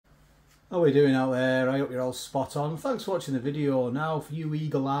How are we doing out there? I hope you're all spot on. Thanks for watching the video. Now for you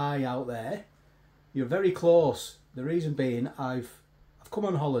eagle eye out there, you're very close. The reason being I've come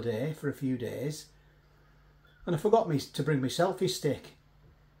on holiday for a few days and I forgot to bring my selfie stick.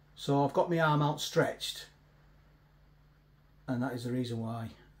 So I've got my arm outstretched and that is the reason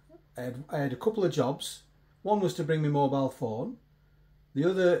why. I had a couple of jobs. One was to bring my mobile phone. The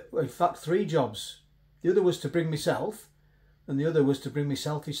other, in fact 3 jobs. The other was to bring myself. And the other was to bring me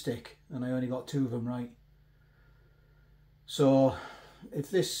selfie stick, and I only got 2 of them right. So if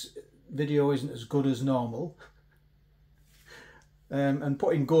this video isn't as good as normal, and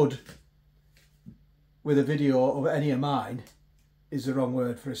putting good with a video of any of mine is the wrong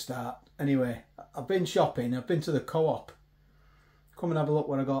word for a start. Anyway, I've been shopping, I've been to the Co-op. Come and have a look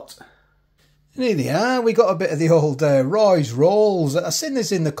what I got. And here they are, we got a bit of the old Roy's rolls. I seen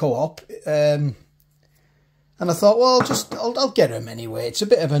this in the Co-op. And I thought, well, I'll get them anyway. It's a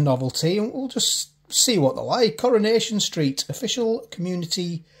bit of a novelty and we'll just see what they're like. Coronation Street, official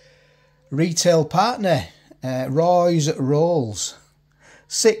community retail partner, Roy's Rolls.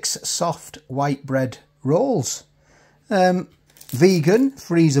 6 soft white bread rolls. Vegan,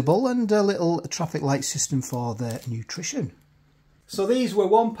 freezable and a little traffic light system for their nutrition. So these were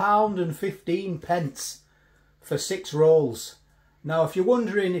 £1.15 for 6 rolls. Now if you're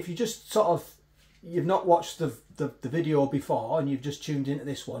wondering, if you just sort of you've not watched the video before and you've just tuned into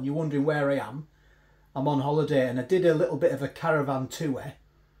this one, you're wondering where I am. I'm on holiday and I did a little bit of a caravan tour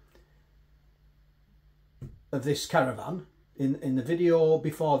of this caravan in the video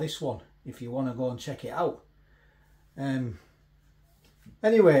before this one, if you want to go and check it out.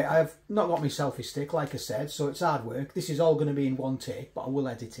 Anyway, I've not got my selfie stick like I said, so it's hard work. This is all going to be in one take, but I will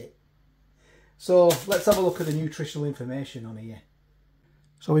edit it. So let's have a look at the nutritional information on here.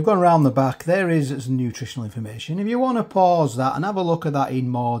 So we've gone around the back, there is nutritional information. If you want to pause that and have a look at that in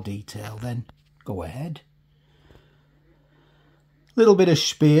more detail, then go ahead. Little bit of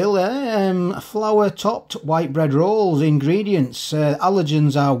spiel there. Flour topped white bread rolls, ingredients.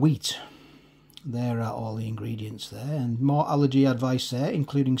 Allergens are wheat. There are all the ingredients there. And more allergy advice there,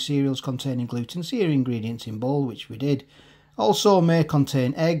 including cereals containing gluten. See your ingredients in bold, which we did. Also may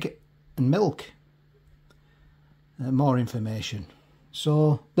contain egg and milk. More information.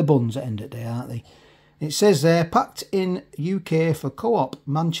 So the buns at the end of the day, aren't they? It says there, packed in UK for Co-op,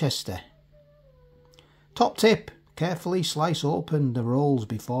 Manchester. Top tip, carefully slice open the rolls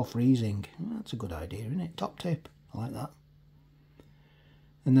before freezing. That's a good idea, isn't it? Top tip, I like that.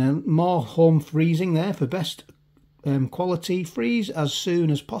 And then more home freezing there for best quality. Freeze as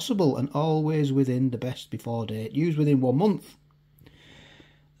soon as possible and always within the best before date. Use within 1 month.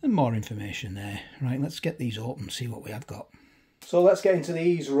 And more information there. Right, let's get these open, see what we have got. So let's get into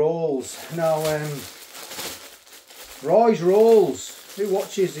these rolls. Now, Roy's Rolls. Who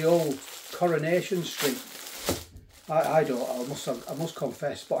watches the old Coronation Street? I don't, I must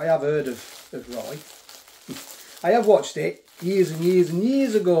confess, but I have heard of Roy. I have watched it years and years and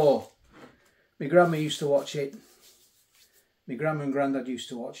years ago. My grandma used to watch it. My grandma and granddad used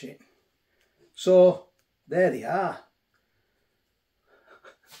to watch it. So, there they are.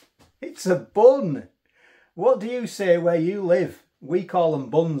 It's a bun. What do you say where you live? We call them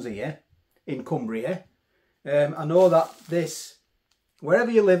buns here in Cumbria. I know that this,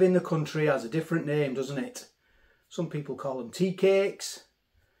 wherever you live in the country, has a different name, doesn't it? Some people call them tea cakes,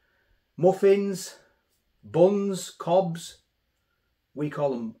 muffins, buns, cobs. We call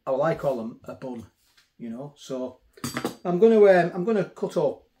them, well, I call them a bun, you know. So I'm gonna cut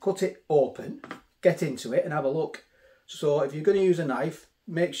it open, get into it, and have a look. So if you're going to use a knife,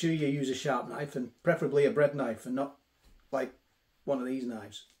 make sure you use a sharp knife and preferably a bread knife and not like one of these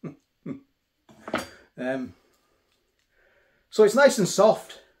knives. So it's nice and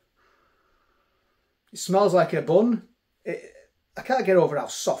soft. It smells like a bun. I can't get over how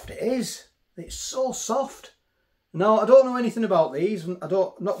soft it is. It's so soft. Now, I don't know anything about these.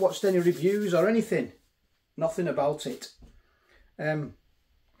 Not watched any reviews or anything. Nothing about it.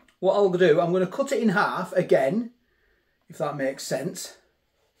 What I'll do, I'm going to cut it in half again, if that makes sense.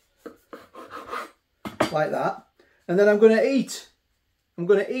 Like that. And then I'm going to eat. I'm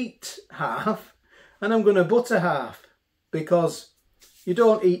going to eat half and I'm going to butter half, because you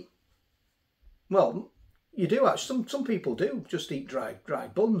don't eat, well, you do actually, some people do just eat dry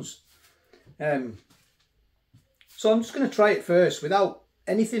buns. So I'm just going to try it first without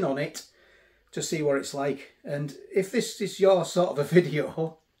anything on it to see what it's like. And if this is your sort of a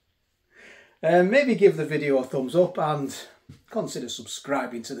video, maybe give the video a thumbs up and consider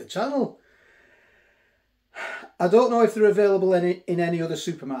subscribing to the channel. I don't know if they're available in any other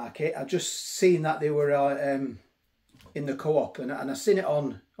supermarket. I've just seen that they were in the Co-op, and I seen it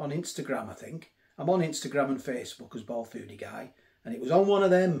on on Instagram, I think. I'm on Instagram and Facebook as Bald Foodie Guy, and it was on one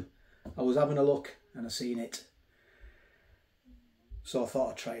of them. I was having a look and I seen it. So I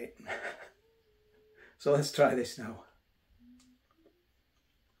thought I'd try it. So let's try this now.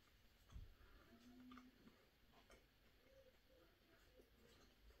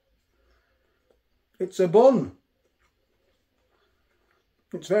 It's a bun.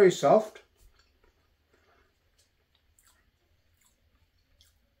 It's very soft.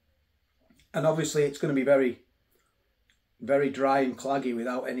 And obviously it's going to be very, very dry and claggy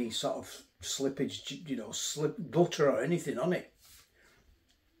without any sort of slippage, you know, butter or anything on it.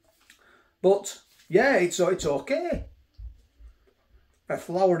 But yeah, it's okay. A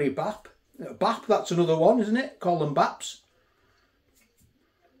floury bap. Bap, that's another one, isn't it? Call them baps.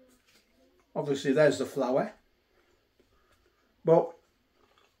 Obviously there's the flour. But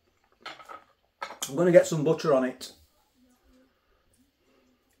I'm going to get some butter on it.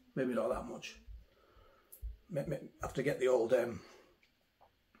 Maybe not that much. Have to get the old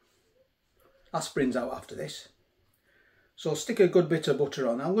aspirins out after this. So stick a good bit of butter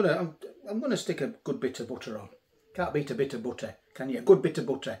on. I'm gonna stick a good bit of butter on. Can't beat a bit of butter, can you? A good bit of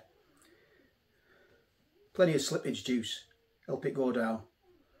butter. Plenty of slippage juice. Help it go down.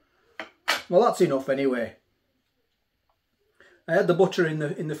 Well, that's enough anyway. I had the butter in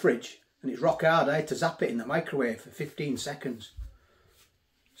the fridge and it's rock hard. I had to zap it in the microwave for 15 seconds.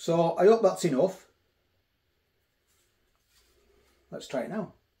 So I hope that's enough. Let's try it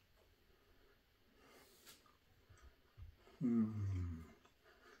now.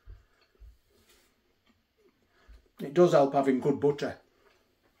 It does help having good butter.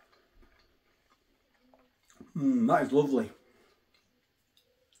 That is lovely.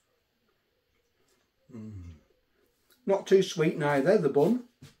 Not too sweet neither, the bun.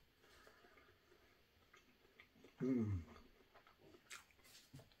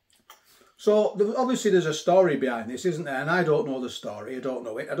 So obviously there's a story behind this, isn't there? And I don't know the story. I don't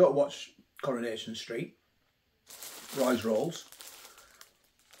know it. I don't watch Coronation Street. Roy's Rolls.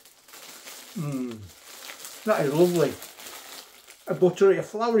 That is lovely. A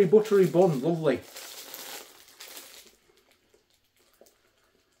floury, buttery bun. Lovely.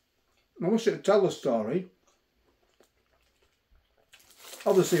 I wish I could tell the story.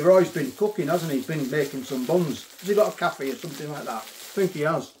 Obviously Roy's been cooking, hasn't he? He's been making some buns. Has he got a cafe or something like that? I think he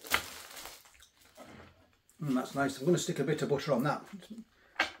has. That's nice. I'm going to stick a bit of butter on that.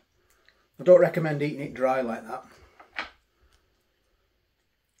 I don't recommend eating it dry like that.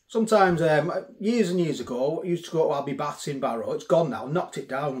 Sometimes, years and years ago, I used to go to Abbey Baths in Barrow. It's gone now, knocked it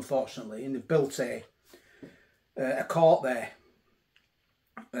down unfortunately, and they've built a court there.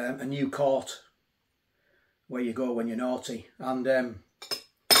 A new court where you go when you're naughty. And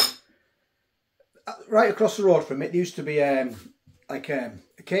right across the road from it, there used to be like a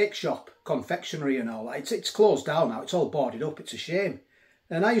cake shop, confectionery and all that. It's closed down now, it's all boarded up, it's a shame.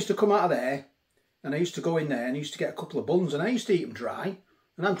 And I used to come out of there, and I used to go in there and I used to get a couple of buns, and I used to eat them dry.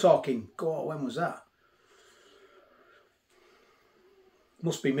 And I'm talking, God, when was that?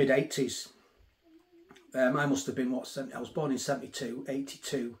 Must be mid-80s. I must have been, I was born in 72,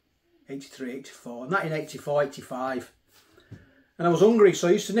 82, 83, 84, 1984, 85. And I was hungry, so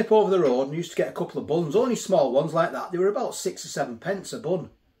I used to nip over the road and used to get a couple of buns, only small ones like that. They were about 6 or 7 pence a bun,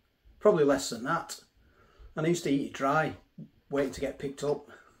 probably less than that. And I used to eat it dry, waiting to get picked up.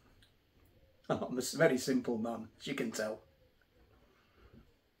 I'm a very simple man, as you can tell.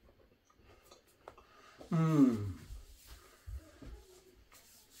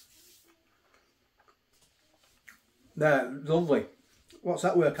 They're lovely. What's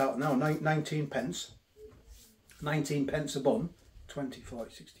that work out now? 19 pence. 19 pence a bun. 20,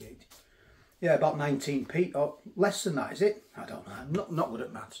 40, 60, 80. Yeah, about 19p. Or less than that, is it? I don't know. I'm not good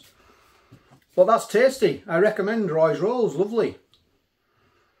at maths. But that's tasty. I recommend Roy's Rolls. Lovely.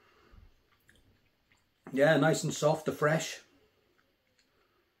 Yeah, nice and soft. They're fresh.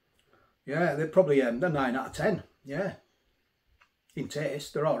 Yeah, they're probably they're 9 out of 10. Yeah. In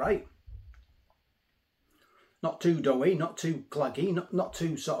taste, they're all right. Not too doughy, not too claggy, not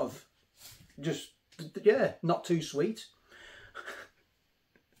too sort of, just, yeah, not too sweet.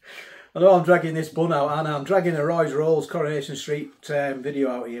 I know I'm dragging this bun out, and I'm dragging a Roy's Rolls Coronation Street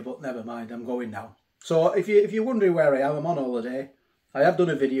video out here, but never mind, I'm going now. So if you're wondering where I am, I'm on holiday. I have done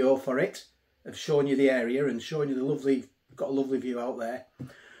a video for it, of showing you the area and showing you the lovely, got a lovely view out there.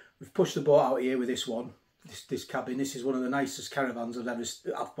 We've pushed the boat out here with this one, this cabin. This is one of the nicest caravans I've ever,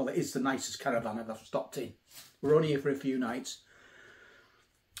 well, it is the nicest caravan I've ever stopped in. We're only here for a few nights.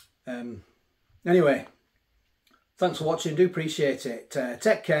 Anyway, thanks for watching, do appreciate it.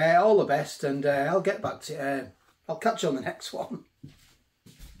 Take care, all the best, and I'll get back to I'll catch you on the next one.